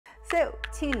So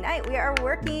tonight we are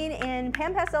working in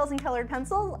PanPastels and colored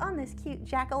pencils on this cute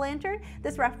jack-o'-lantern.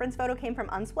 This reference photo came from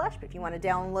Unsplash, but if you want to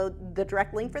download the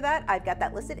direct link for that, I've got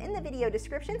that listed in the video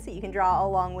description so you can draw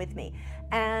along with me.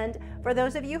 And for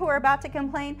those of you who are about to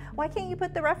complain, why can't you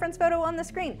put the reference photo on the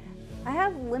screen? I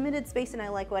have limited space and I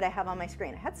like what I have on my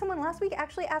screen. I had someone last week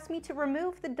actually ask me to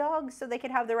remove the dogs so they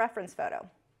could have the reference photo.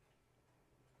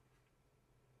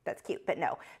 That's cute, but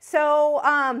no. So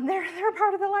they're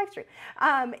part of the live stream.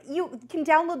 You can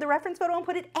download the reference photo and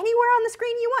put it anywhere on the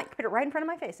screen you want. You can put it right in front of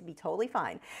my face. It'd be totally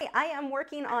fine. I am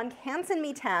working on Canson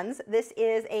Me 10s. This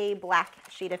is a black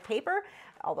sheet of paper,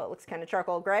 although it looks kind of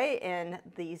charcoal gray in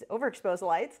these overexposed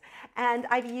lights. And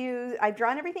I've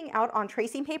drawn everything out on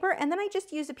tracing paper, and then I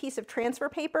just use a piece of transfer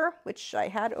paper, which I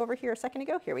had over here a second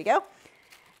ago. Here we go.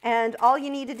 And all you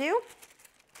need to do,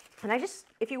 and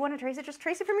if you want to trace it, just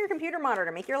trace it from your computer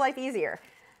monitor, make your life easier.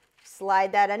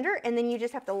 Slide that under, and then you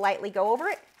just have to lightly go over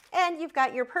it, and you've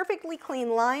got your perfectly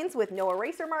clean lines with no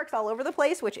eraser marks all over the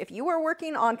place, which if you are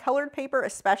working on colored paper,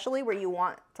 especially where you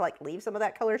want to leave some of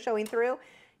that color showing through,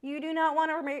 you do not want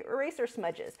eraser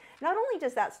smudges. Not only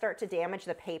does that start to damage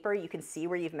the paper, you can see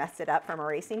where you've messed it up from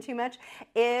erasing too much,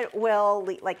 it will,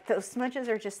 those smudges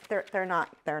are just, they're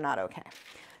not okay.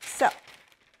 So,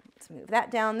 let's move that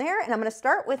down there, and I'm going to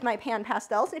start with my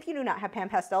PanPastels. And if you do not have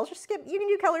PanPastels, just skip. You can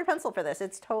do colored pencil for this.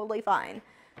 It's totally fine.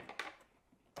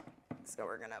 So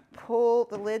we're going to pull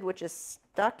the lid, which is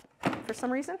stuck for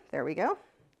some reason. There we go.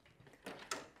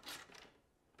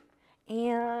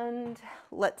 And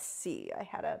let's see. I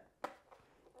had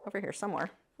over here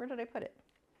somewhere. Where did I put it?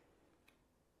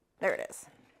 There it is.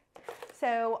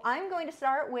 So I'm going to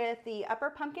start with the upper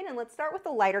pumpkin, and let's start with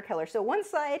the lighter color. So one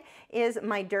side is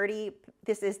my dirty,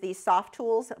 this is the soft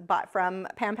tools bought from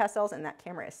PanPastels, and that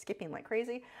camera is skipping like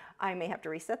crazy. I may have to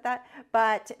reset that,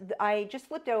 but I just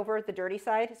flipped over the dirty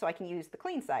side so I can use the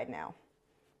clean side now.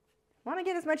 I want to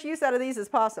get as much use out of these as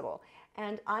possible.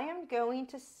 And I am going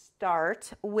to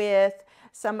start with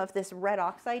some of this red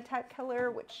oxide type color,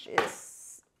 which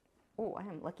is, oh, I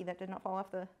am lucky that did not fall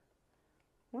off the,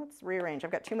 let's rearrange.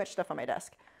 I've got too much stuff on my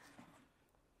desk.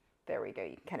 There we go.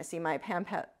 You can kind of see my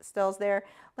PanPastels there.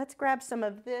 Let's grab some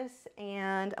of this,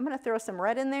 and I'm going to throw some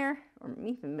red in there, or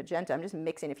even magenta. I'm just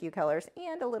mixing a few colors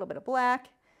and a little bit of black.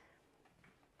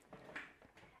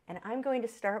 And I'm going to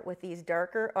start with these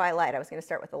darker, oh, I lied. I was going to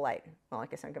start with the light. Well, I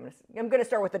guess I'm going to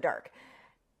start with the dark.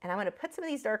 And I'm going to put some of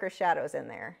these darker shadows in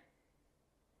there.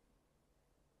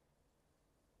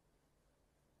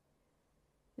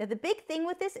 Now the big thing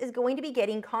with this is going to be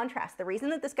getting contrast. The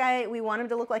reason that this guy, we want him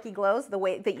to look like he glows, the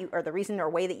way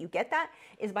that way that you get that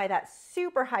is by that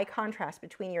super high contrast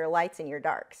between your lights and your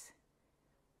darks.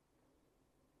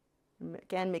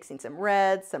 Again, mixing some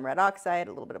reds, some red oxide,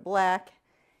 a little bit of black,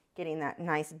 getting that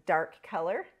nice dark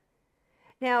color.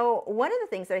 Now, one of the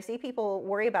things that I see people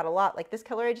worry about a lot, like this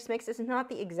color I just mixed, is not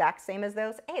the exact same as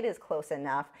those. It is close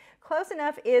enough. Close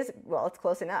enough is, well, it's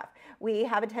close enough. We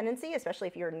have a tendency, especially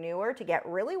if you're newer, to get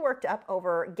really worked up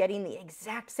over getting the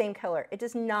exact same color. It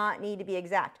does not need to be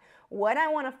exact. What I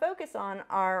want to focus on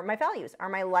are my values. Are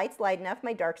my lights light enough?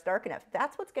 My darks dark enough?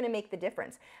 That's what's going to make the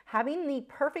difference. Having the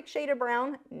perfect shade of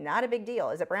brown, not a big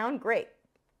deal. Is it brown? Great.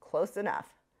 Close enough.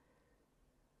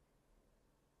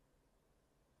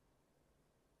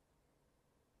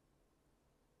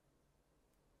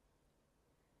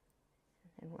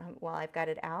 And while I've got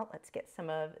it out, let's get some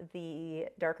of the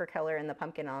darker color in the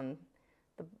pumpkin on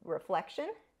the reflection.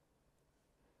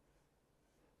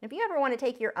 If you ever want to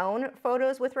take your own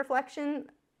photos with reflection,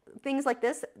 things like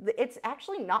this, it's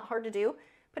actually not hard to do.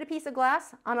 Put a piece of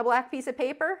glass on a black piece of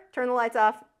paper, turn the lights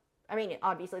off. I mean,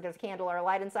 obviously there's a candle or a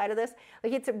light inside of this.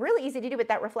 It's really easy to do, but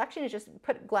that reflection is just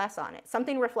put glass on it,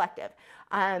 something reflective.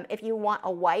 If you want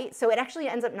a white, so it actually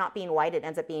ends up not being white, it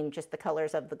ends up being just the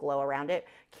colors of the glow around it.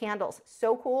 Candles,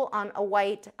 so cool on a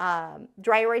white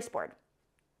dry erase board.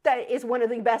 That is one of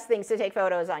the best things to take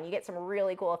photos on. You get some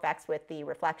really cool effects with the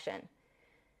reflection.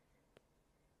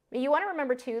 You want to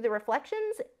remember too, the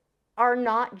reflections are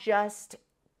not just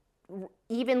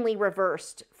evenly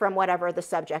reversed from whatever the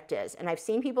subject is. And I've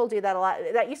seen people do that a lot.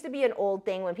 That used to be an old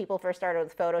thing when people first started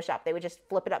with Photoshop. They would just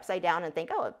flip it upside down and think,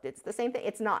 oh, it's the same thing.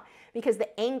 It's not, because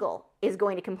the angle is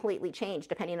going to completely change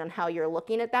depending on how you're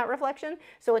looking at that reflection.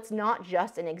 So it's not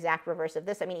just an exact reverse of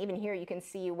this. I mean, even here you can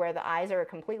see where the eyes are a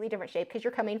completely different shape because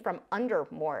you're coming from under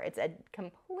more. It's a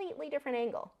completely different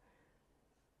angle.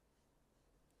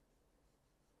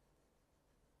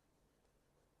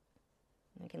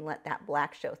 You can let that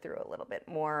black show through a little bit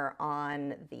more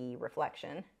on the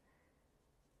reflection.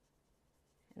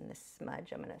 And this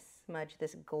smudge, I'm going to smudge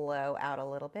this glow out a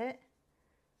little bit.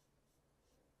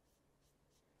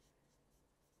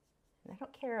 I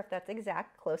don't care if that's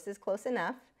exact, close is close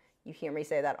enough. You hear me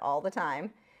say that all the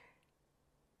time.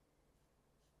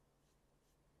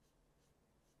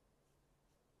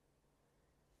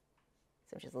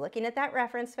 So just looking at that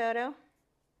reference photo.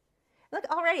 Look,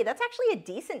 already, that's actually a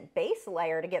decent base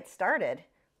layer to get started.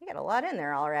 We got a lot in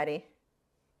there already.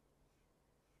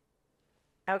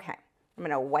 Okay, I'm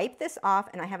gonna wipe this off,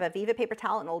 and I have a Viva paper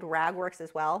towel, and old rag works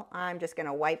as well. I'm just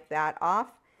gonna wipe that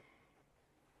off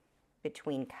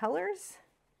between colors.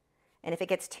 And if it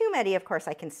gets too muddy, of course,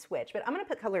 I can switch. But I'm gonna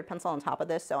put colored pencil on top of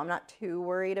this, so I'm not too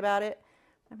worried about it.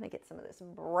 I'm gonna get some of this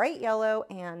bright yellow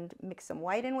and mix some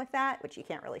white in with that, which you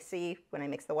can't really see when I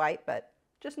mix the white, but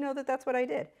just know that that's what I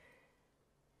did.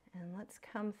 And let's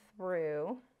come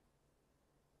through.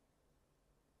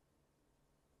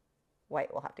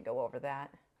 White will have to go over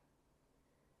that.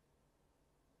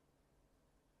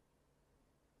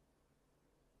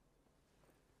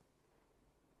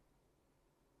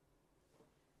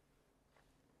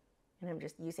 And I'm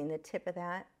just using the tip of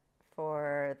that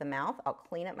for the mouth. I'll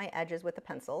clean up my edges with the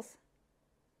pencils.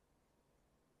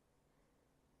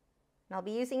 And I'll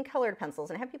be using colored pencils.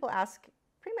 And I have people ask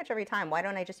pretty much every time, why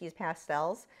don't I just use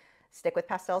pastels? Stick with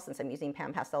pastels since I'm using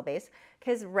PanPastel base.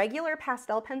 Because regular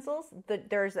pastel pencils,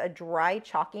 there's a dry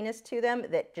chalkiness to them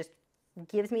that just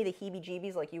gives me the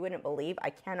heebie-jeebies like you wouldn't believe.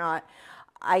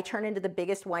 I turn into the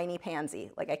biggest whiny pansy.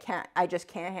 Like I just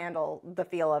can't handle the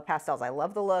feel of pastels. I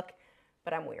love the look,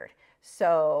 but I'm weird.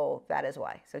 So that is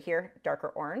why. So here, darker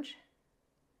orange.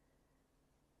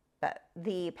 But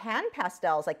the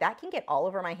PanPastels, like that can get all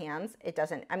over my hands. It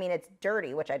doesn't, I mean, it's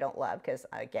dirty, which I don't love because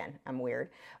again, I'm weird,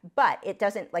 but it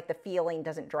doesn't, like the feeling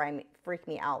doesn't freak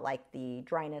me out like the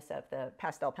dryness of the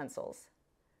pastel pencils.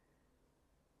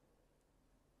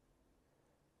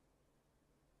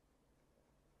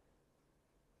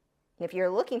 If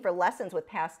you're looking for lessons with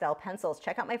pastel pencils,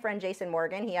 check out my friend Jason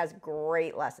Morgan. He has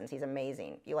great lessons. He's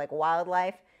amazing. If you like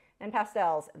wildlife and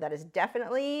pastels, that is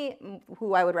definitely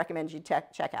who I would recommend you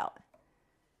check out.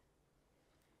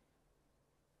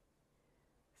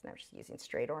 So now I'm just using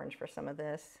straight orange for some of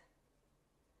this.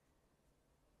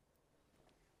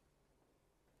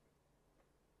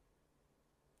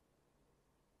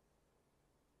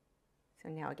 So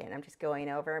now again, I'm just going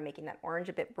over, making that orange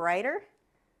a bit brighter.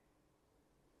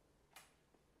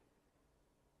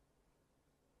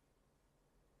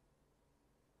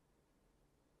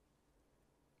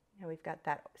 Now we've got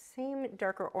that same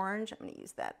darker orange. I'm going to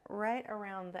use that right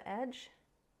around the edge.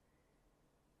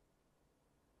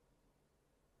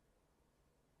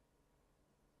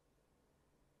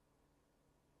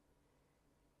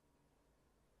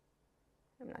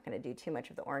 I'm not going to do too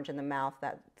much of the orange in the mouth.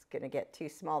 That's going to get too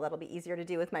small. That'll be easier to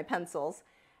do with my pencils.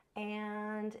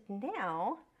 And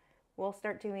now we'll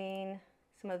start doing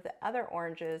some of the other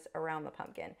oranges around the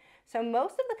pumpkin. So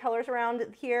most of the colors around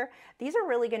here, these are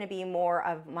really going to be more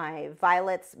of my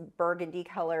violets, burgundy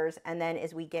colors, and then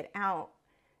as we get out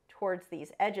towards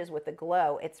these edges with the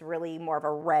glow, it's really more of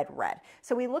a red.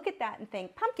 So we look at that and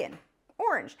think pumpkin,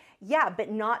 orange. Yeah, but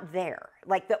not there.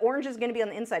 Like the orange is going to be on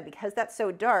the inside because that's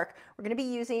so dark. We're going to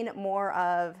be using more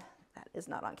of, that is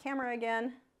not on camera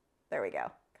again. There we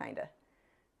go, kind of.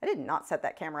 I did not set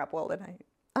that camera up well, did I?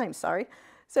 I'm sorry.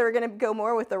 So we're going to go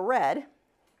more with the red. And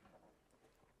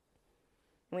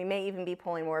we may even be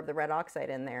pulling more of the red oxide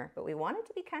in there, but we want it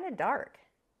to be kind of dark.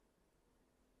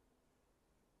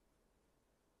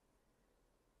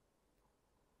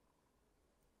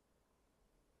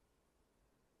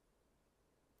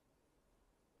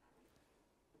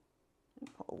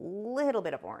 Pull a little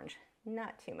bit of orange,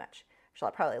 not too much. Actually,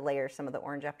 I'll probably layer some of the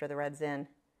orange after the red's in.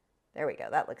 There we go,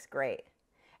 that looks great.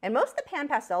 And most of the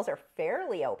PanPastels are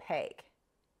fairly opaque.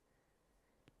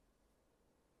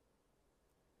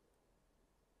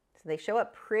 So they show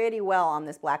up pretty well on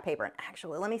this black paper. And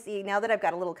actually, let me see, now that I've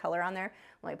got a little color on there,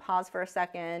 let me pause for a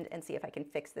second and see if I can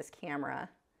fix this camera.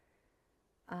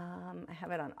 I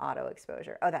have it on auto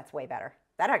exposure. Oh, that's way better.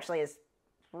 That actually is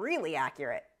really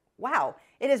accurate. Wow,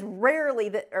 it is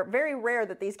very rare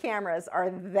that these cameras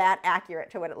are that accurate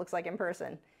to what it looks like in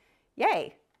person.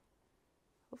 Yay.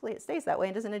 Hopefully it stays that way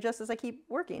and doesn't adjust as I keep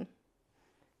working.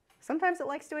 Sometimes it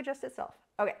likes to adjust itself.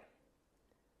 Okay.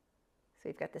 So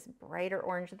we've got this brighter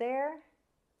orange there.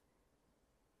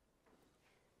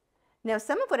 Now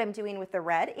some of what I'm doing with the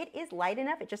red, it is light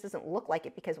enough, it just doesn't look like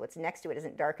it because what's next to it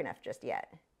isn't dark enough just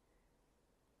yet.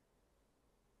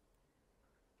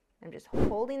 I'm just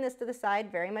holding this to the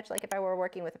side, very much like if I were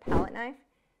working with a palette knife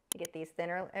to get these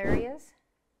thinner areas.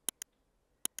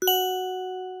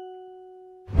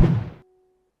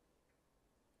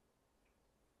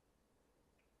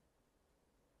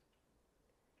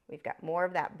 We've got more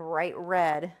of that bright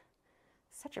red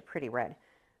Such a pretty red.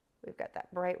 We've got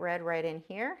that bright red right in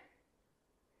here.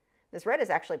 This red is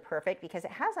actually perfect because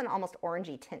it has an almost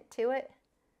orangey tint to it.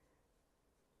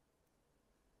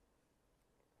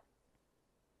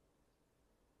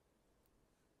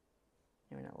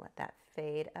 I'm going to let that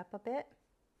fade up a bit.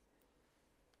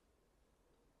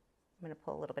 I'm going to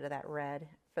pull a little bit of that red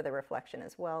for the reflection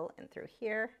as well and through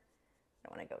here. I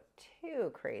don't want to go too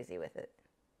crazy with it.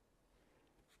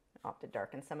 I'll have to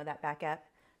darken some of that back up.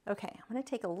 Okay, I'm going to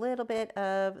take a little bit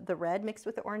of the red mixed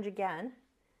with the orange again,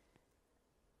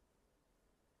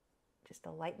 just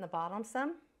to lighten the bottom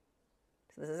some.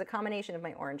 So this is a combination of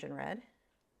my orange and red.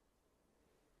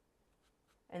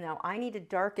 And now I need to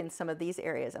darken some of these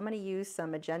areas. I'm going to use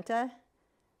some magenta,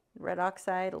 red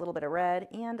oxide, a little bit of red,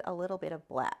 and a little bit of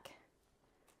black.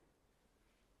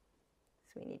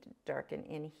 So we need to darken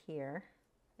in here.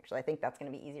 Actually, I think that's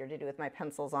going to be easier to do with my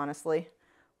pencils, honestly.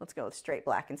 Let's go with straight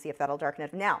black and see if that'll darken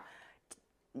it. Now,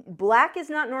 black is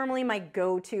not normally my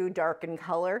go-to darken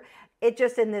color. It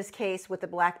just, in this case, with the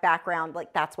black background,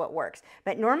 like that's what works.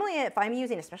 But normally if I'm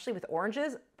using, especially with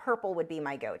oranges, purple would be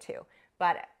my go-to.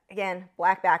 But again,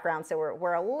 black background, so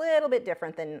we're a little bit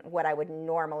different than what I would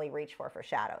normally reach for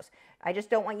shadows. I just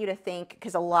don't want you to think,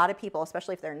 because a lot of people,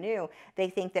 especially if they're new,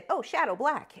 they think that, oh, shadow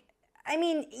black. I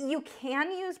mean, you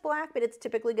can use black, but it's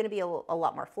typically going to be a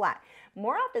lot more flat.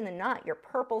 More often than not, your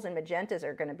purples and magentas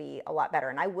are going to be a lot better,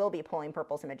 and I will be pulling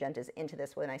purples and magentas into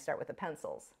this when I start with the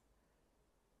pencils.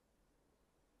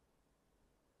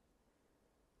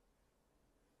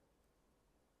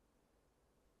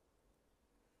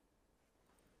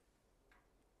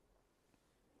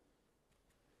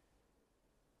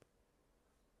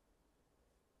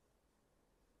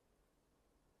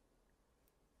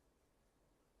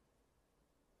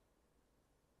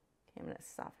 I'm going to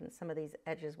soften some of these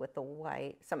edges with the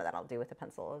white. Some of that I'll do with the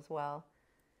pencil as well.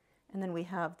 And then we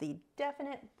have the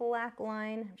definite black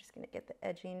line. I'm just going to get the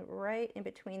edging right in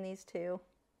between these two.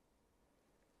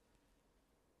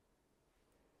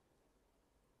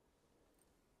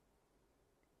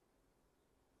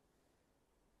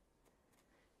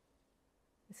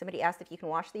 Somebody asked if you can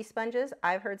wash these sponges.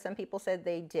 I've heard some people said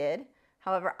they did.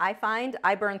 However, I find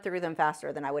I burn through them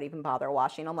faster than I would even bother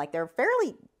washing them. Like, they're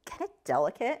fairly kind of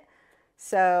delicate.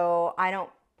 So I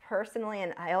don't personally,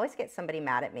 and I always get somebody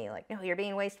mad at me like, no, you're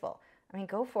being wasteful. I mean,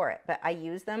 go for it. But I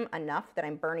use them enough that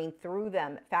I'm burning through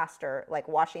them faster. Like,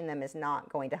 washing them is not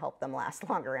going to help them last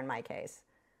longer in my case.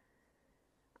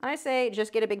 I say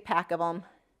just get a big pack of them.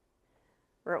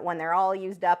 When they're all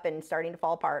used up and starting to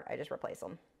fall apart, I just replace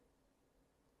them.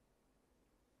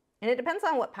 And it depends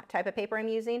on what type of paper I'm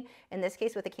using. In this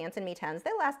case, with the Canson Me 10s,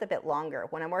 they last a bit longer.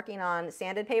 When I'm working on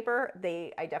sanded paper,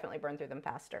 I definitely burn through them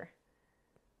faster.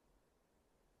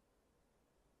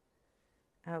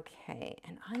 Okay,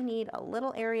 and I need a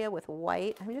little area with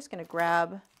white. I'm just going to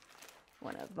grab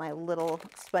one of my little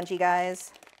spongy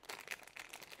guys.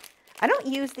 I don't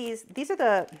use these. These are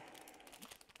the,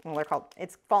 well, they're called,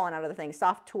 it's fallen out of the thing,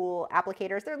 soft tool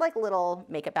applicators. They're like little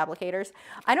makeup applicators.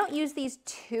 I don't use these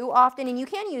too often, and you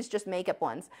can use just makeup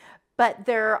ones, but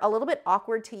they're a little bit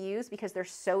awkward to use because they're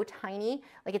so tiny.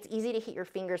 Like, it's easy to hit your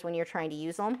fingers when you're trying to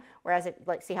use them, whereas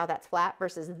like, see how that's flat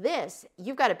versus this,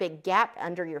 you've got a big gap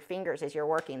under your fingers as you're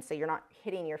working, so you're not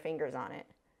hitting your fingers on it.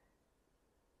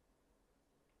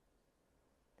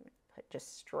 Put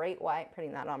just straight white,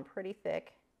 putting that on pretty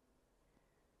thick.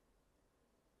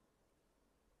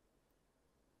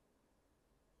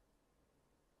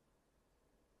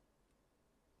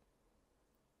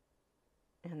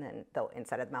 And then the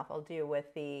inside of the mouth I'll do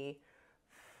with the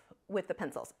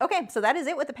pencils. Okay, so that is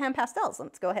it with the PanPastels.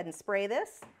 Let's go ahead and spray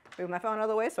this. Move my phone out of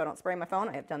the way so I don't spray my phone.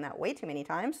 I have done that way too many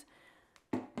times.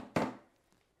 And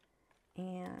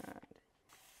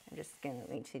I'm just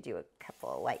going to do a couple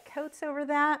of light coats over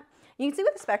that. You can see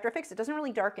with the SpectraFix, it doesn't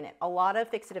really darken it. A lot of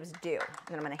fixatives do. And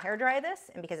then I'm going to hair dry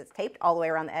this, and because it's taped all the way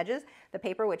around the edges, the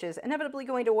paper, which is inevitably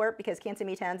going to warp because Canson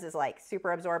Me 10s is like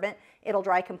super absorbent, it'll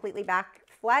dry completely back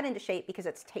flat into shape because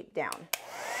it's taped down.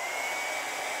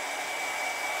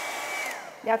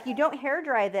 Now, if you don't hair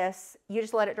dry this, you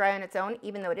just let it dry on its own,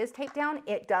 even though it is taped down,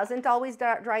 it doesn't always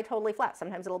dry totally flat.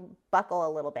 Sometimes it'll buckle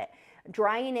a little bit.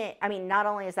 Drying it, I mean, not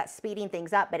only is that speeding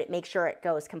things up, but it makes sure it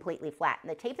goes completely flat.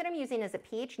 And the tape that I'm using is a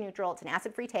pH neutral. It's an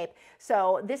acid-free tape,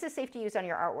 so this is safe to use on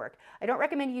your artwork. I don't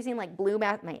recommend using like blue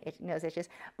masking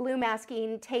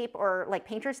tape or like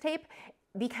painter's tape,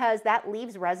 because that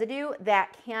leaves residue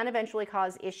that can eventually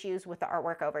cause issues with the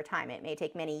artwork over time. It may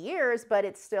take many years, but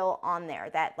it's still on there.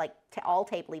 That, like, all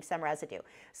tape leaves some residue.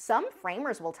 Some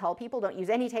framers will tell people don't use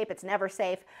any tape, it's never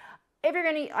safe. If you're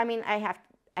gonna, I mean, I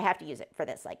have to use it for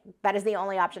this. Like, that is the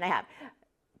only option I have.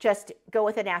 just go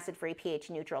with an acid-free pH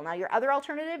neutral. Now your other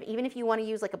alternative, even if you want to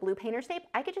use like a blue painter's tape,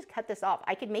 I could just cut this off.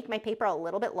 I could make my paper a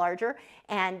little bit larger,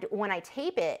 and when I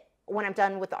tape it, when I'm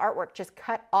done with the artwork, just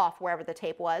cut off wherever the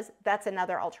tape was. That's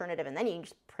another alternative, and then you can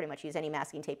just pretty much use any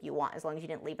masking tape you want as long as you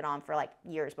didn't leave it on for like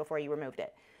years before you removed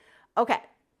it. Okay,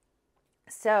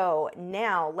 so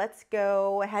now let's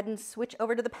go ahead and switch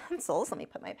over to the pencils. Let me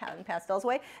put my PanPastels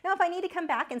away. Now if I need to come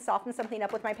back and soften something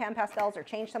up with my PanPastels or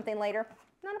change something later,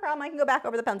 not a problem, I can go back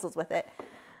over the pencils with it.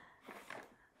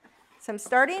 So I'm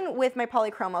starting with my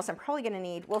polychromos. I'm probably going to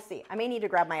need, we'll see, I may need to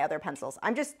grab my other pencils.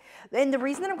 And the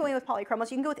reason that I'm going with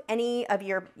polychromos, you can go with any of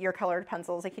your colored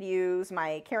pencils. I could use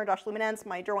my Caran d'Ache Luminance,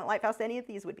 my Derwent Lightfast, any of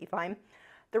these would be fine.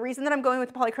 The reason that I'm going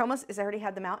with the polychromos is I already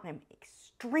had them out and I'm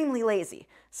extremely lazy.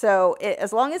 So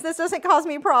as long as this doesn't cause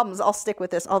me problems, I'll stick with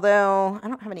this. Although I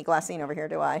don't have any glassine over here,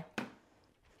 do I?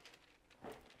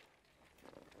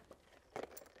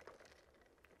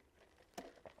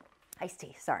 Iced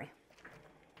tea, sorry.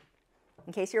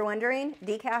 In case you're wondering,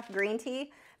 decaf green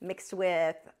tea mixed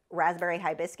with raspberry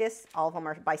hibiscus. All of them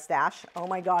are by Stash. Oh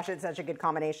my gosh, it's such a good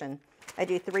combination. I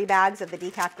do 3 bags of the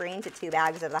decaf green to 2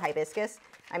 bags of the hibiscus.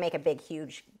 I make a big,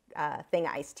 huge thing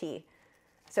of iced tea.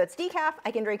 So it's decaf.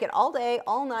 I can drink it all day,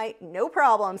 all night, no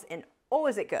problems, and oh,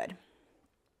 is it good.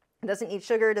 It doesn't need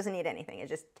sugar, doesn't need anything.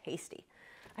 It's just tasty.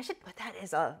 I should put that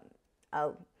as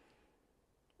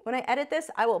when I edit this,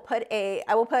 I will put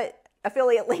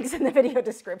affiliate links in the video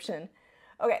description.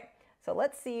 Okay, so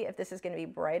let's see if this is going to be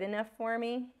bright enough for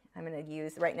me. I'm going to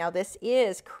use, right now this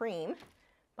is Cream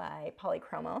by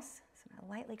Polychromos. So I'm going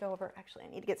to lightly go over, actually I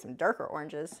need to get some darker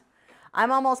oranges.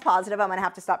 I'm almost positive I'm going to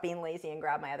have to stop being lazy and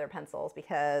grab my other pencils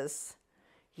because,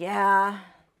 yeah,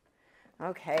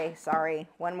 okay, sorry.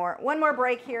 One more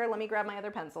break here. Let me grab my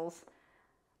other pencils.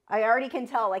 I already can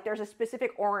tell, like there's a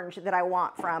specific orange that I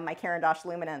want from my Caran d'Ache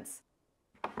Luminance.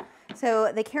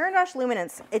 So the Caran d'Ache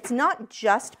Luminance, it's not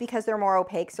just because they're more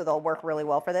opaque, so they'll work really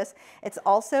well for this. It's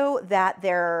also that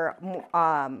they're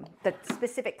the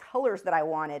specific colors that I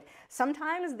wanted.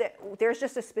 Sometimes there's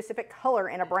just a specific color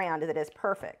in a brand that is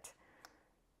perfect.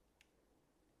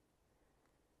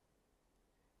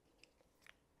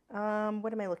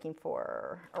 What am I looking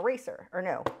for? Eraser, or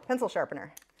no, pencil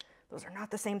sharpener. Those are not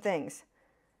the same things.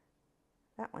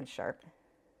 That one's sharp.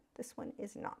 This one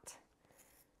is not.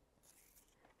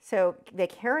 So the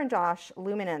Caran d'Ache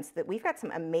Luminance, that we've got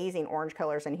some amazing orange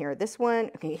colors in here. This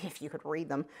one, okay, if you could read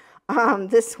them.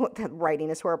 This one, the writing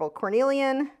is horrible.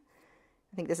 Cornelian.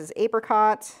 I think this is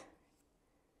apricot.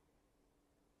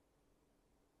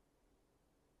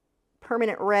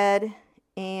 Permanent red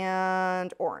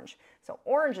and orange. So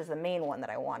orange is the main one that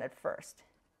I wanted first.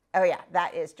 Oh yeah,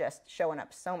 that is just showing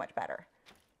up so much better.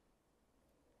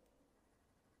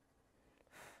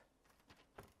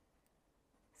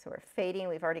 So we're fading.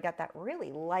 We've already got that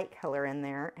really light color in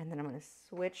there. And then I'm going to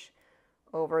switch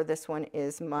over. This one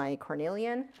is my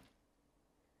Cornelian.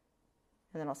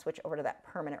 And then I'll switch over to that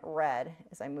permanent red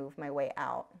as I move my way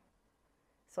out.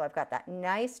 So I've got that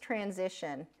nice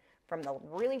transition from the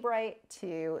really bright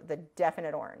to the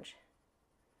definite orange.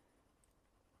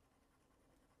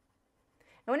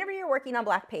 And whenever you're working on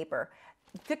black paper,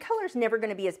 the color's never going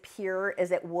to be as pure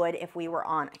as it would if we were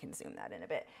on, I can zoom that in a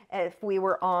bit, if we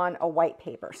were on a white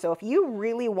paper. So if you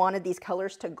really wanted these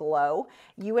colors to glow,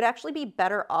 you would actually be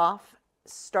better off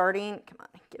starting, come on,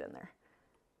 get in there.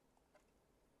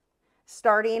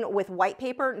 Starting with white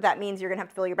paper, that means you're going to have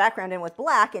to fill your background in with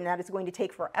black, and that is going to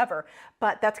take forever.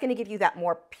 But that's going to give you that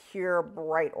more pure,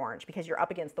 bright orange because you're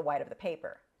up against the white of the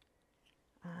paper.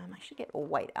 I should get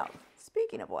white out.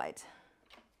 Speaking of white.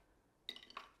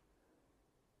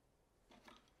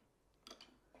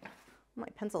 My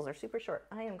pencils are super short.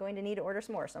 I am going to need to order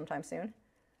some more sometime soon.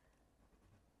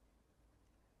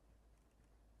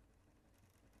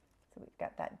 So we've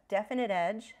got that definite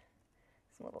edge,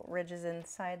 some little ridges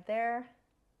inside there.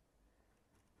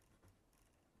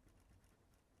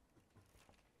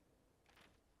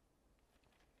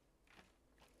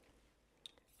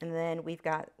 And then we've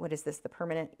got, what is this, the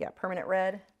permanent, yeah, permanent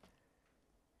red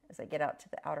as I get out to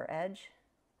the outer edge.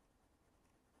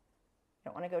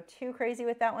 Don't want to go too crazy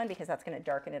with that one because that's going to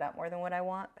darken it up more than what I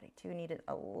want, but I do need it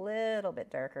a little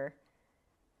bit darker.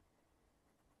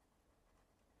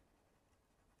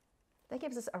 That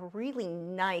gives us a really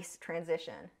nice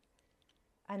transition.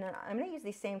 And then I'm going to use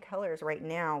these same colors right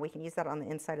now. We can use that on the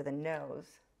inside of the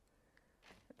nose.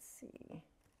 Let's see.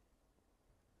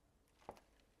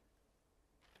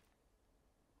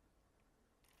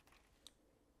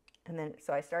 And then,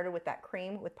 so I started with that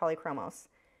cream with Polychromos.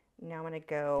 Now I'm going to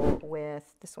go with,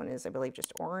 this one is, I believe,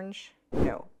 just orange.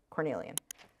 No, Cornelian.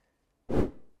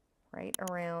 Right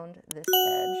around this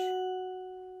edge.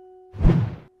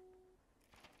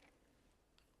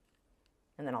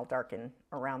 And then I'll darken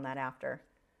around that after,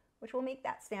 which will make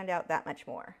that stand out that much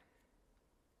more.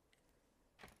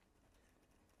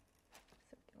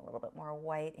 So get a little bit more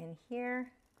white in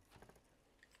here.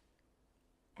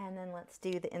 And then let's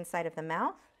do the inside of the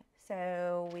mouth.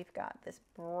 So we've got this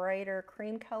brighter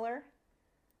cream color.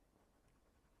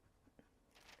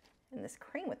 And this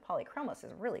cream with polychromos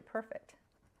is really perfect.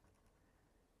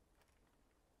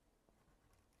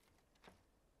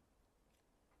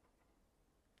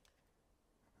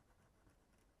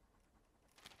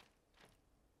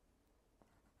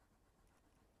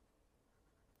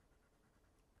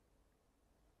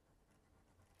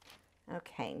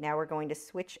 Okay, now we're going to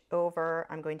switch over.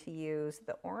 I'm going to use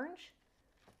the orange.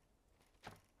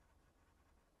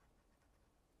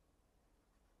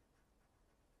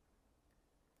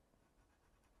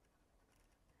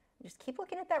 Just keep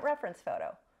looking at that reference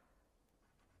photo.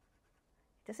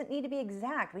 It doesn't need to be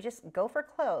exact. We just go for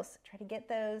close, try to get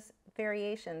those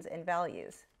variations in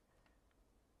values.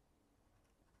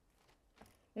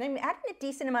 And I'm adding a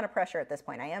decent amount of pressure at this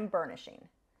point. I am burnishing.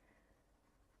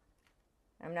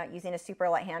 I'm not using a super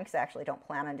light hand because I actually don't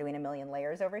plan on doing a million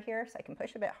layers over here, so I can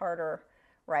push a bit harder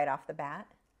right off the bat.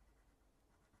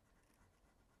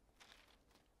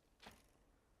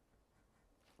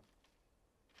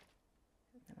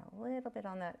 And a little bit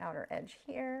on that outer edge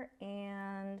here,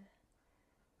 and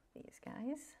these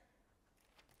guys.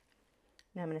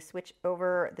 Now I'm going to switch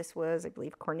over. This was, I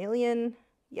believe, cornelian.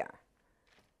 Yeah.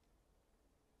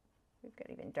 We've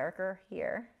got even darker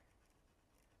here.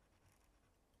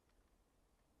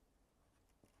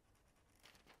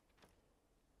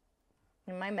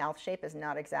 And my mouth shape is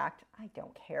not exact. I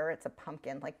don't care. It's a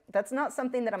pumpkin. Like, that's not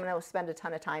something that I'm going to spend a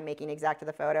ton of time making exact to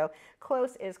the photo.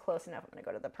 Close is close enough. I'm going to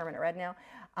go to the permanent red now.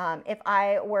 If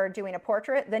I were doing a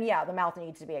portrait, then yeah, the mouth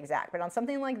needs to be exact. But on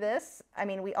something like this, I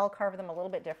mean, we all carve them a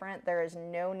little bit different. There is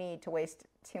no need to waste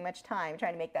too much time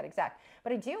trying to make that exact.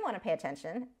 But I do want to pay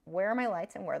attention. Where are my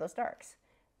lights and where are those darks?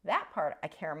 That part I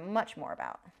care much more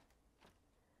about.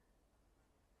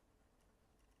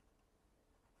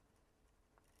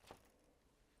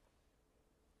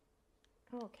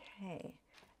 Okay,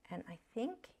 and I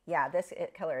think, yeah, this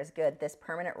color is good. This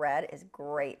permanent red is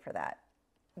great for that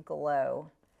glow.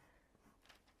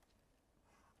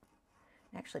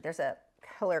 Actually, there's a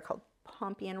color called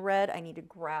Pompian red I need to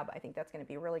grab. I think that's going to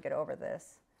be really good over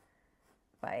this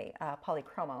by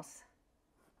Polychromos.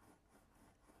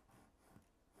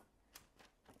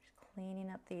 Just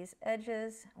cleaning up these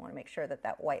edges. I want to make sure that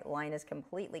that white line is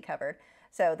completely covered.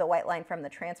 So the white line from the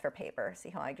transfer paper, see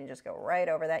how I can just go right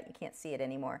over that? You can't see it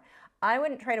anymore. I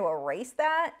wouldn't try to erase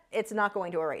that. It's not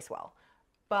going to erase well.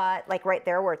 But like right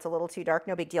there where it's a little too dark,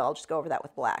 no big deal. I'll just go over that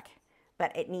with black.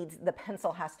 But it needs, the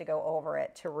pencil has to go over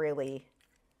it to really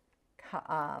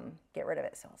get rid of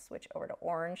it. So I'll switch over to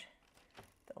orange.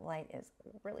 The light is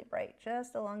really bright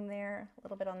just along there, a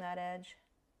little bit on that edge.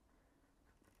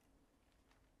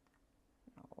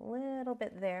 A little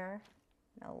bit there,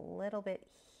 and a little bit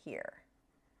here.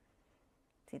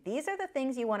 See, these are the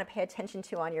things you want to pay attention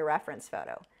to on your reference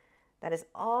photo. That is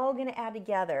all going to add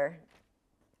together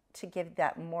to give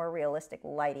that more realistic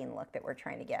lighting look that we're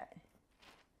trying to get.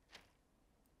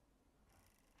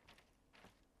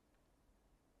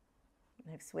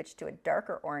 I've switched to a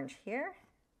darker orange here.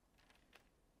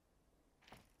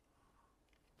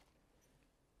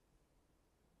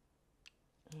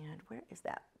 And where is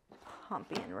that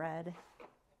Pompian red?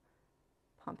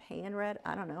 Pompeian red?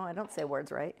 I don't know. I don't say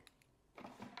words right.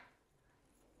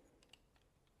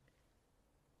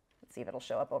 Let's see if it'll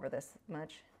show up over this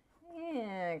much.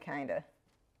 Yeah, kind of.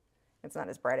 It's not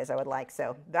as bright as I would like,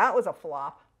 so that was a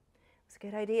flop. It was a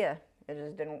good idea. It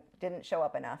just didn't show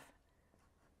up enough.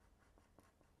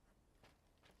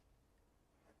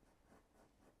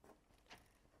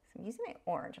 So I'm using my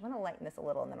orange. I'm going to lighten this a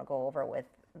little, and then I'll go over with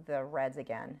the reds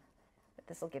again. But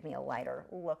this will give me a lighter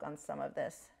look on some of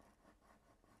this.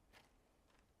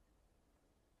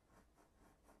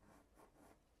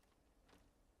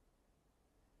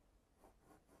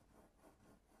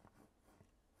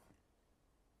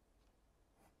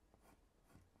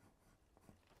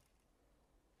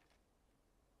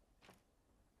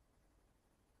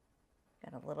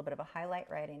 Got a little bit of a highlight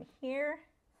right in here.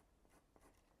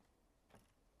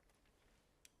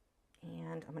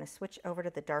 And I'm going to switch over to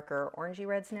the darker orangey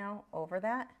reds now over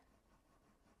that.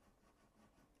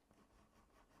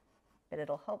 But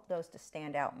it'll help those to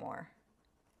stand out more.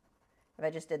 If I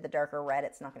just did the darker red,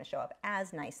 it's not going to show up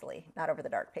as nicely, not over the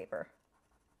dark paper.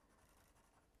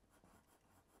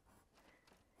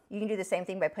 You can do the same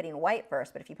thing by putting white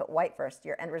first, but if you put white first,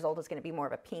 your end result is going to be more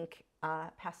of a pink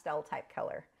pastel type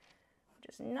color,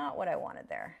 which is not what I wanted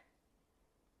there.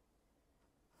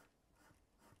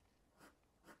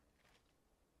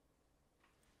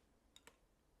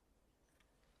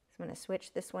 I'm going to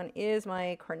switch. This one is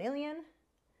my cornelian.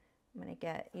 I'm going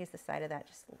to use the side of that,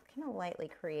 just kind of lightly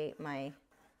create my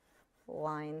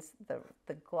lines,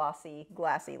 the glossy,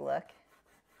 glassy look.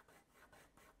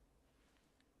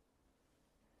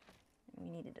 We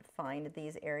need to define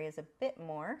these areas a bit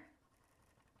more.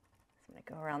 So I'm going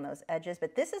to go around those edges,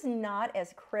 but this is not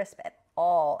as crisp at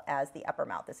all as the upper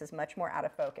mouth. This is much more out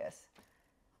of focus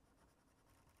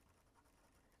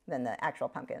than the actual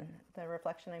pumpkin, the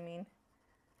reflection, I mean.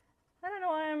 I don't know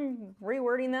why I'm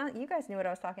rewording that. You guys knew what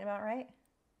I was talking about, right?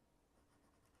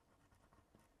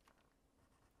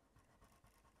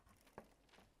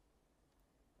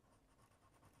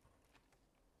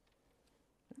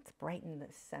 Let's brighten the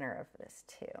center of this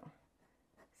too.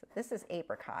 So this is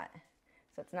apricot.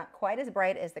 So it's not quite as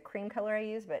bright as the cream color I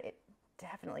use, but it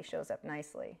definitely shows up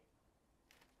nicely.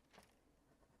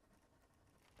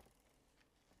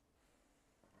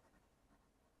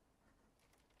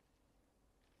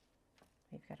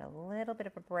 We've got a little bit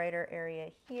of a brighter area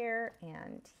here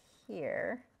and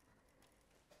here.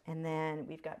 And then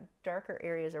we've got darker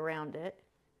areas around it.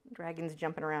 Dragon's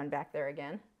jumping around back there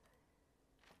again.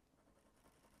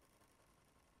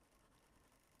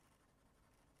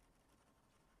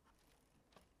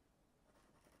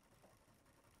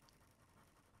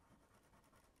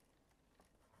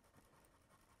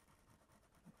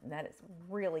 And that is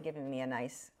really giving me a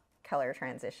nice color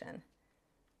transition.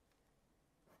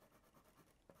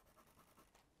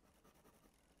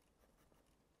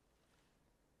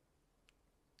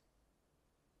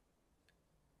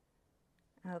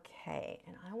 Okay,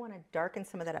 and I want to darken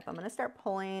some of that up. I'm going to start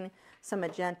pulling some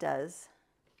magentas.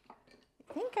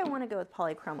 I think I want to go with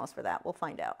polychromos for that. We'll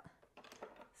find out.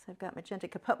 So I've got magenta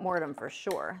caput-mortem for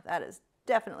sure. That is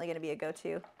definitely going to be a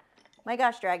go-to. My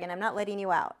gosh, Dragon, I'm not letting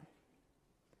you out.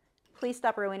 Please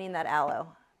stop ruining that aloe.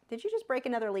 Did you just break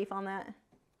another leaf on that?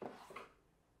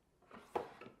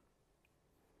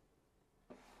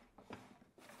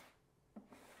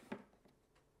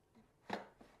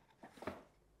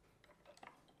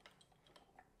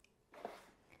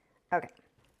 Okay,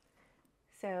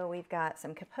 so we've got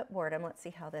some caput-mortem. Let's see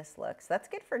how this looks. That's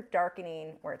good for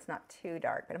darkening where it's not too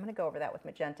dark, but I'm going to go over that with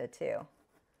magenta too.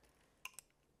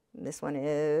 This one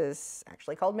is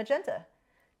actually called magenta.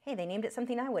 Hey, they named it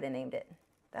something I would have named it.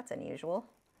 That's unusual.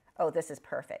 Oh, this is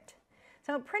perfect.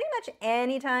 So pretty much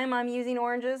anytime I'm using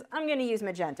oranges, I'm going to use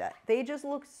magenta. They just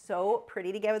look so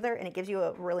pretty together, and it gives you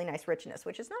a really nice richness,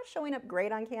 which is not showing up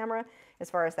great on camera as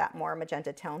far as that more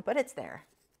magenta tone, but it's there.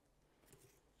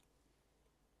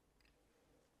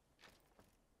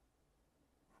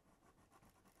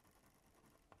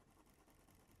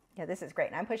 Yeah, this is great,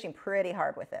 and I'm pushing pretty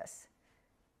hard with this.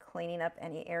 Cleaning up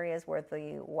any areas where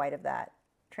the white of that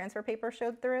transfer paper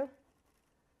showed through.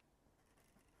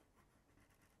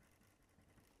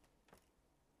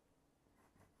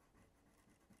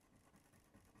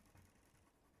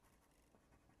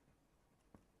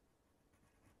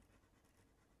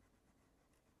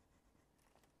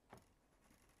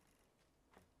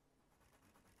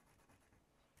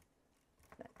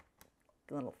 That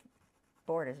little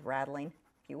board is rattling.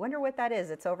 If you wonder what that is,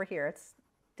 it's over here. It's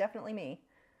definitely me.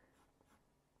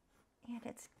 And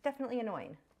it's definitely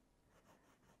annoying.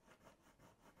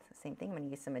 It's the same thing. I'm going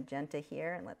to use some magenta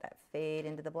here and let that fade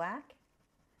into the black.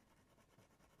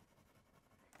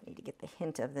 Need to get the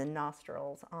hint of the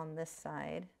nostrils on this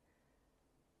side.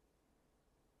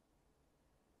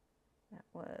 That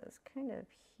was kind of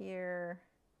here.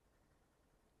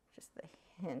 Just the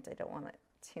hint. I don't want it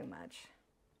too much.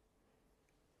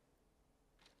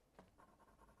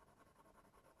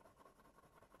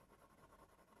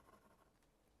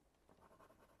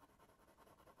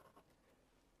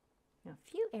 Now,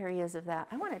 a few areas of that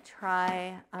I want to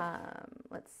try,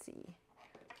 let's see,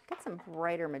 got some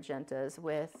brighter magentas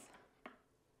with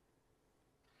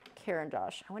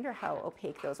Carandosh. I wonder how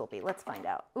opaque those will be. Let's find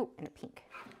out. Ooh, and a pink.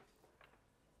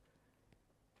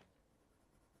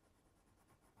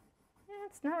 Yeah,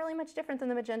 it's not really much different than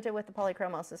the magenta with the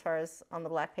polychromos as far as on the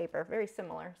black paper. Very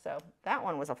similar. So that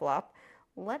one was a flop.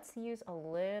 Let's use a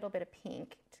little bit of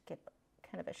pink to get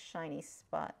kind of a shiny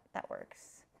spot. That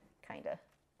works, kind of.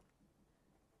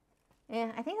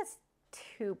 Yeah, I think that's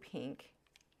too pink.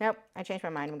 Nope, I changed my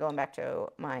mind. I'm going back to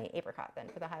my apricot then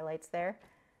for the highlights there.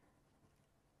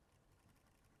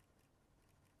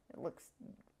 It looks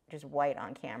just white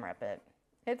on camera, but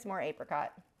it's more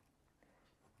apricot.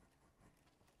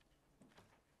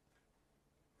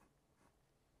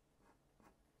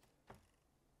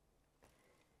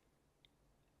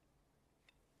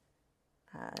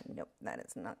 Nope, that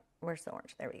is not. Where's the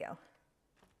orange? There we go.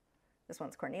 This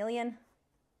one's cornelian.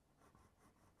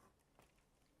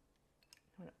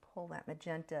 I'm going to pull that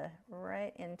magenta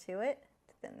right into it,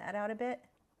 thin that out a bit.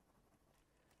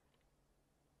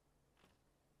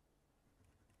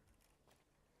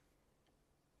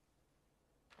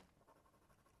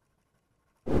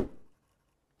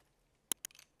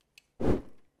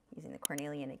 Using the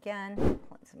cornelian again,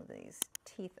 pulling some of these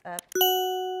teeth up,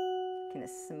 kind of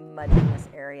smudging this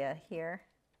area here.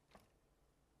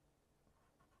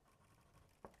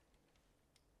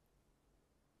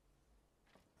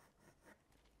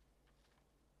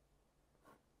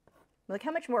 Look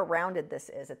how much more rounded this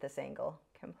is at this angle.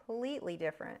 Completely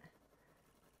different.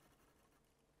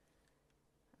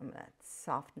 I'm going to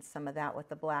soften some of that with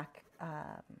the black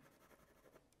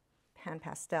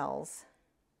PanPastels.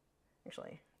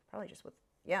 Actually, probably just with,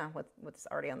 yeah, with what's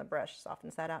already on the brush.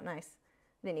 Softens that out nice.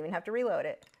 Didn't even have to reload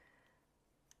it.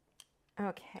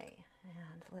 Okay,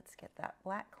 and let's get that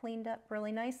black cleaned up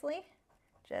really nicely.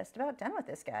 Just about done with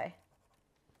this guy.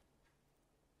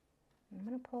 I'm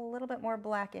going to pull a little bit more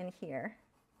black in here.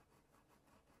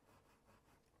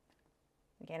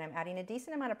 Again, I'm adding a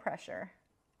decent amount of pressure.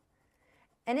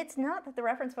 And it's not that the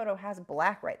reference photo has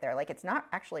black right there. Like, it's not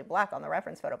actually black on the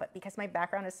reference photo, but because my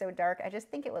background is so dark, I just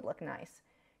think it would look nice,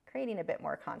 creating a bit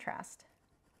more contrast.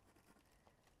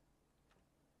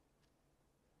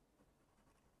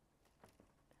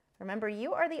 Remember,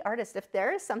 you are the artist. If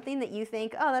there is something that you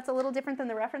think, oh, that's a little different than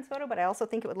the reference photo, but I also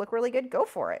think it would look really good, go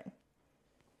for it.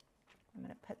 I'm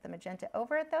going to put the magenta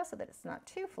over it, though, so that it's not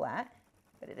too flat,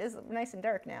 but it is nice and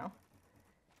dark now.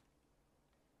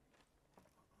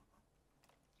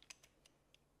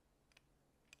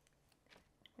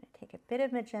 I'm going to take a bit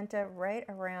of magenta right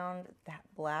around that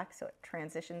black so it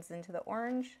transitions into the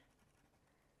orange.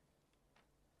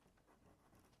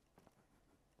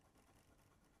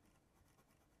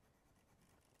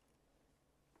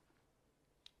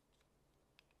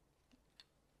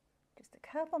 Just a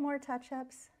couple more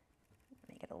touch-ups.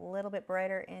 Make it a little bit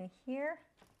brighter in here.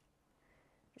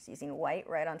 Just using white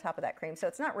right on top of that cream. So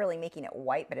it's not really making it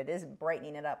white, but it is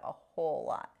brightening it up a whole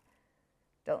lot.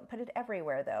 Don't put it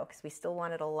everywhere though, because we still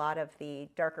wanted a lot of the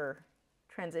darker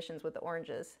transitions with the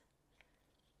oranges.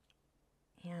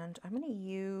 And I'm going to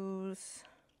use,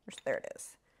 there it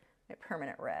is, my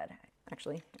permanent red.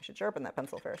 Actually, I should sharpen that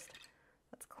pencil first.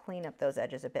 Let's clean up those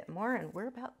edges a bit more, and we're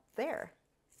about there.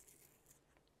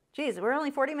 Geez, we're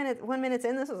only 1 minute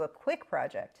in. This was a quick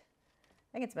project.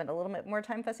 I can spend a little bit more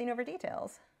time fussing over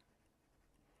details.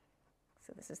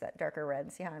 So this is that darker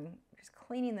red. See how I'm just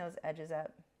cleaning those edges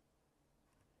up.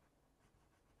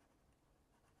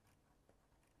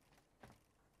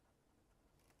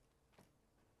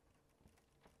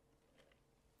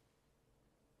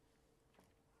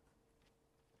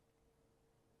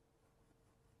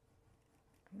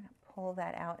 I'm going to pull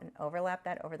that out and overlap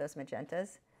that over those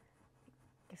magentas.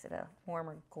 Gives it a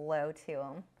warmer glow to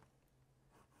them.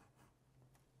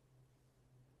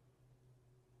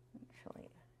 Actually,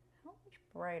 how much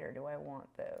brighter do I want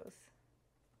those?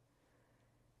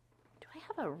 Do I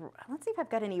have a, let's see if I've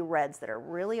got any reds that are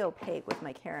really opaque with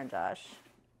my Caran-d'Ache.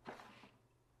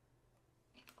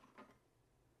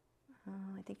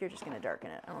 I think you're just going to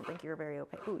darken it. I don't think you're very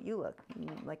opaque. Ooh, you look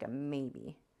like a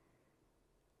maybe.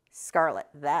 Scarlet,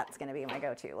 that's going to be my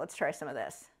go-to. Let's try some of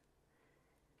this.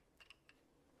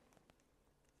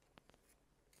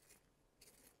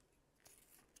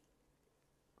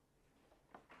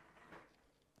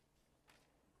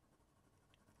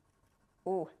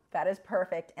 Ooh, that is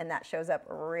perfect, and that shows up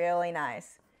really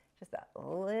nice. Just that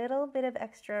little bit of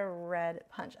extra red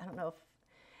punch. I don't know if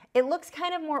it looks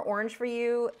kind of more orange for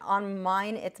you. On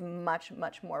mine, it's much,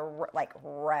 much more like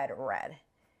red,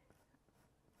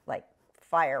 like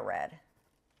fire red.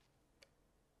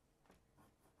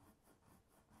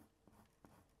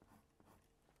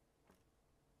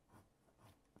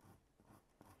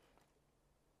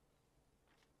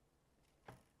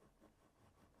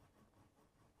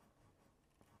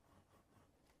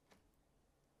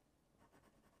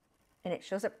 And it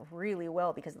shows up really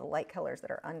well because of the light colors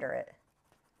that are under it.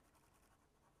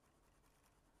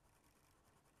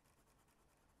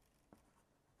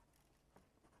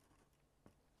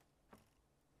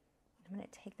 I'm going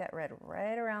to take that red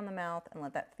right around the mouth and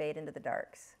let that fade into the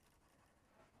darks.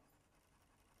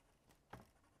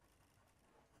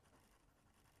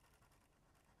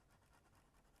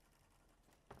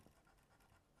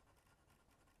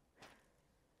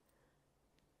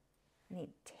 I need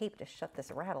tape to shut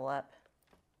this rattle up.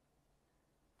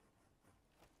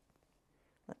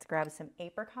 Let's grab some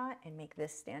apricot and make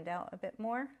this stand out a bit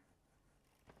more.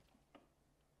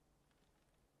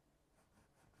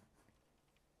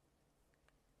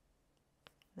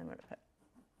 Then I'm going to put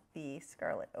the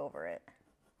scarlet over it.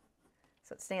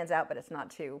 So it stands out, but it's not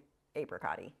too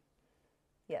apricot-y.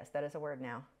 Yes, that is a word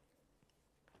now.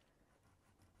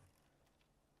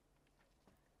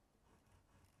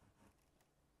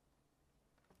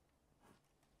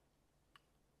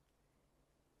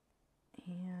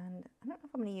 And I don't know if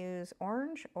I'm going to use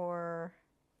orange or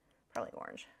probably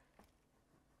orange.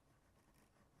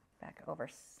 Back over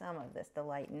some of this to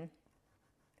lighten.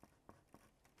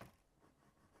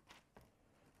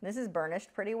 This is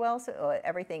burnished pretty well, so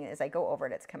everything, as I go over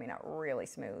it, it's coming out really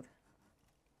smooth.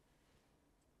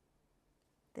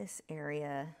 This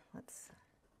area, let's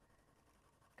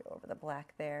go over the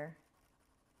black there.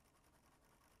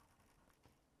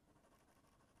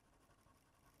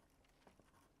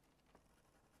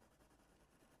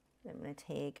 I'm going to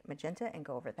take magenta and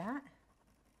go over that.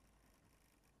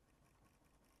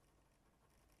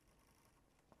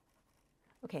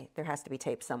 Okay, there has to be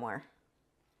tape somewhere.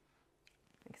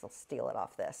 I guess I'll steal it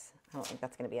off this. I don't think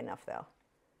that's going to be enough though.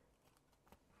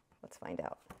 Let's find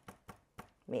out.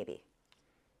 Maybe.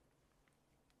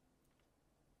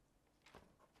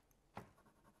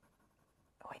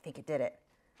 Oh, I think it did it.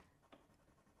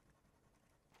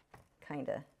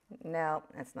 Kinda. No,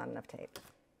 that's not enough tape.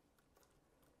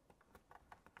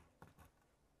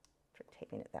 Try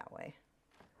taping it that way.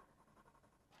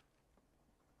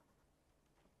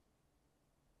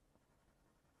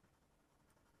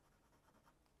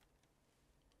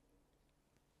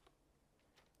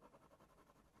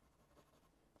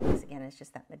 This again is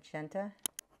just that magenta.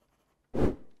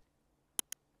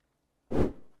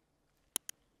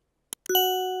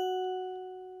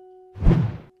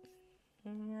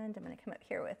 And I'm going to come up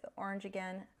here with the orange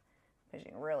again,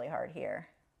 pushing really hard here.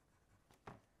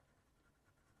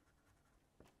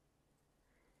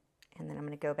 And then I'm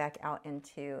going to go back out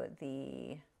into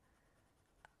the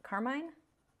carmine.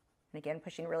 And again,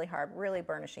 pushing really hard, really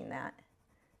burnishing that.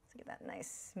 So get that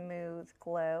nice smooth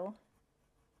glow.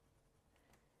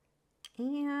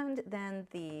 And then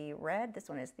the red, this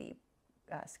one is the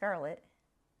scarlet.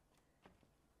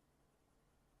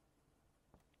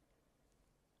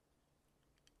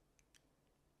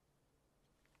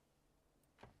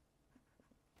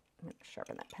 I'm going to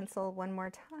sharpen that pencil one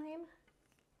more time.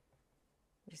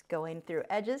 Just going through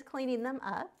edges, cleaning them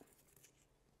up.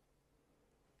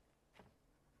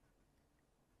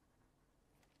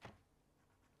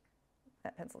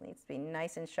 That pencil needs to be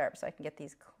nice and sharp so I can get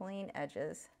these clean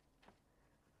edges.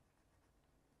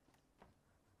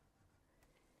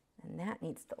 And that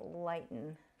needs to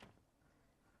lighten.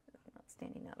 Not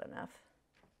standing out enough.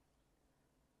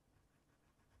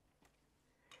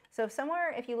 So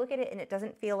somewhere, if you look at it and it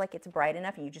doesn't feel like it's bright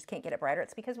enough and you just can't get it brighter,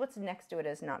 it's because what's next to it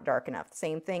is not dark enough. The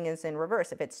same thing is in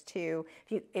reverse. If it's too,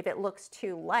 if it looks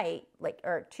too light,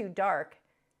 or too dark,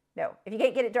 no. If you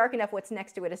can't get it dark enough, what's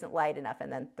next to it isn't light enough,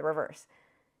 and then the reverse.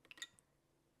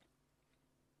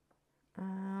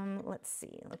 Let's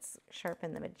see. Let's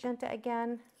sharpen the magenta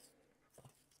again.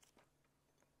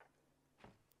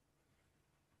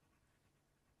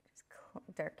 Just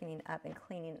darkening up and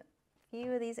cleaning a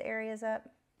few of these areas up.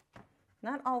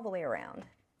 Not all the way around.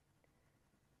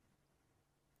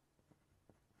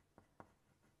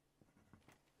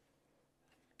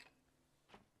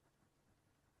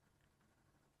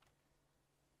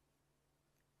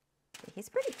 He's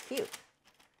pretty cute.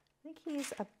 I think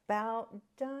he's about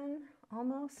done,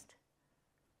 almost.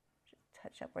 Just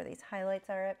touch up where these highlights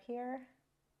are up here.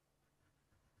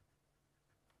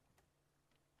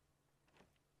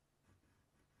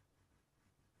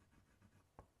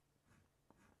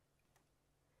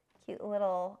 Cute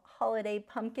little holiday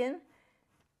pumpkin.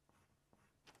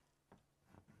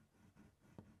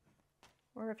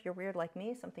 Or if you're weird like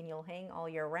me, something you'll hang all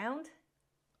year round.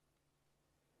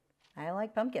 I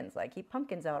like pumpkins. I keep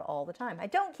pumpkins out all the time. I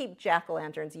don't keep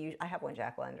jack-o'-lanterns. I have one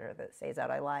jack-o'-lantern that stays out.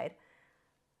 I lied.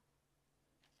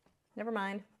 Never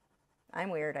mind. I'm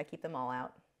weird. I keep them all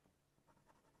out.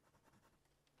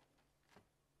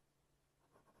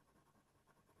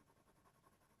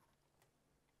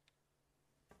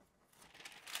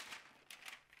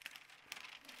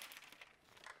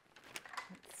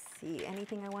 See,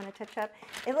 anything I want to touch up?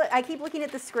 I keep looking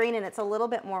at the screen and it's a little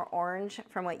bit more orange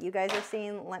from what you guys are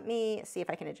seeing. Let me see if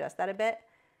I can adjust that a bit.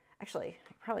 Actually,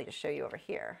 I'll probably just show you over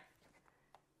here.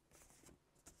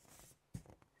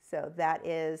 So that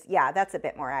is, yeah, that's a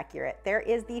bit more accurate. There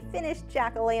is the finished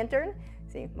jack-o'-lantern.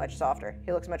 See, much softer.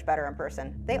 He looks much better in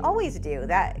person. They always do.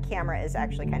 That camera is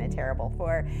actually kind of terrible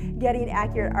for getting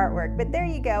accurate artwork, but there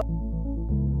you go.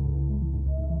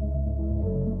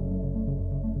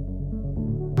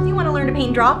 If you want to learn learn to paint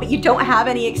and draw, but you don't have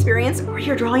any experience or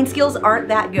your drawing skills aren't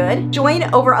that good? Join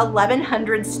over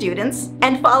 1,100 students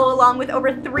and follow along with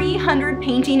over 300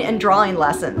 painting and drawing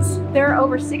lessons. There are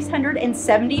over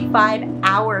 675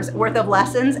 hours worth of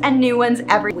lessons and new ones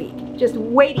every week, just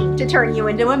waiting to turn you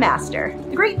into a master.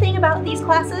 The great thing about these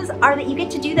classes are that you get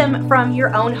to do them from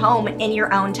your own home in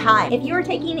your own time. If you're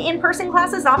taking in-person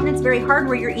classes, often it's very hard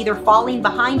where you're either falling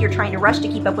behind, you're trying to rush to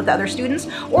keep up with other students,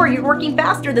 or you're working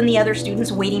faster than the other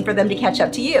students waiting for them to catch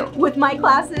up to you. With my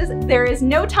classes, there is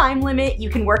no time limit. You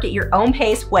can work at your own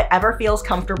pace, whatever feels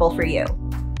comfortable for you.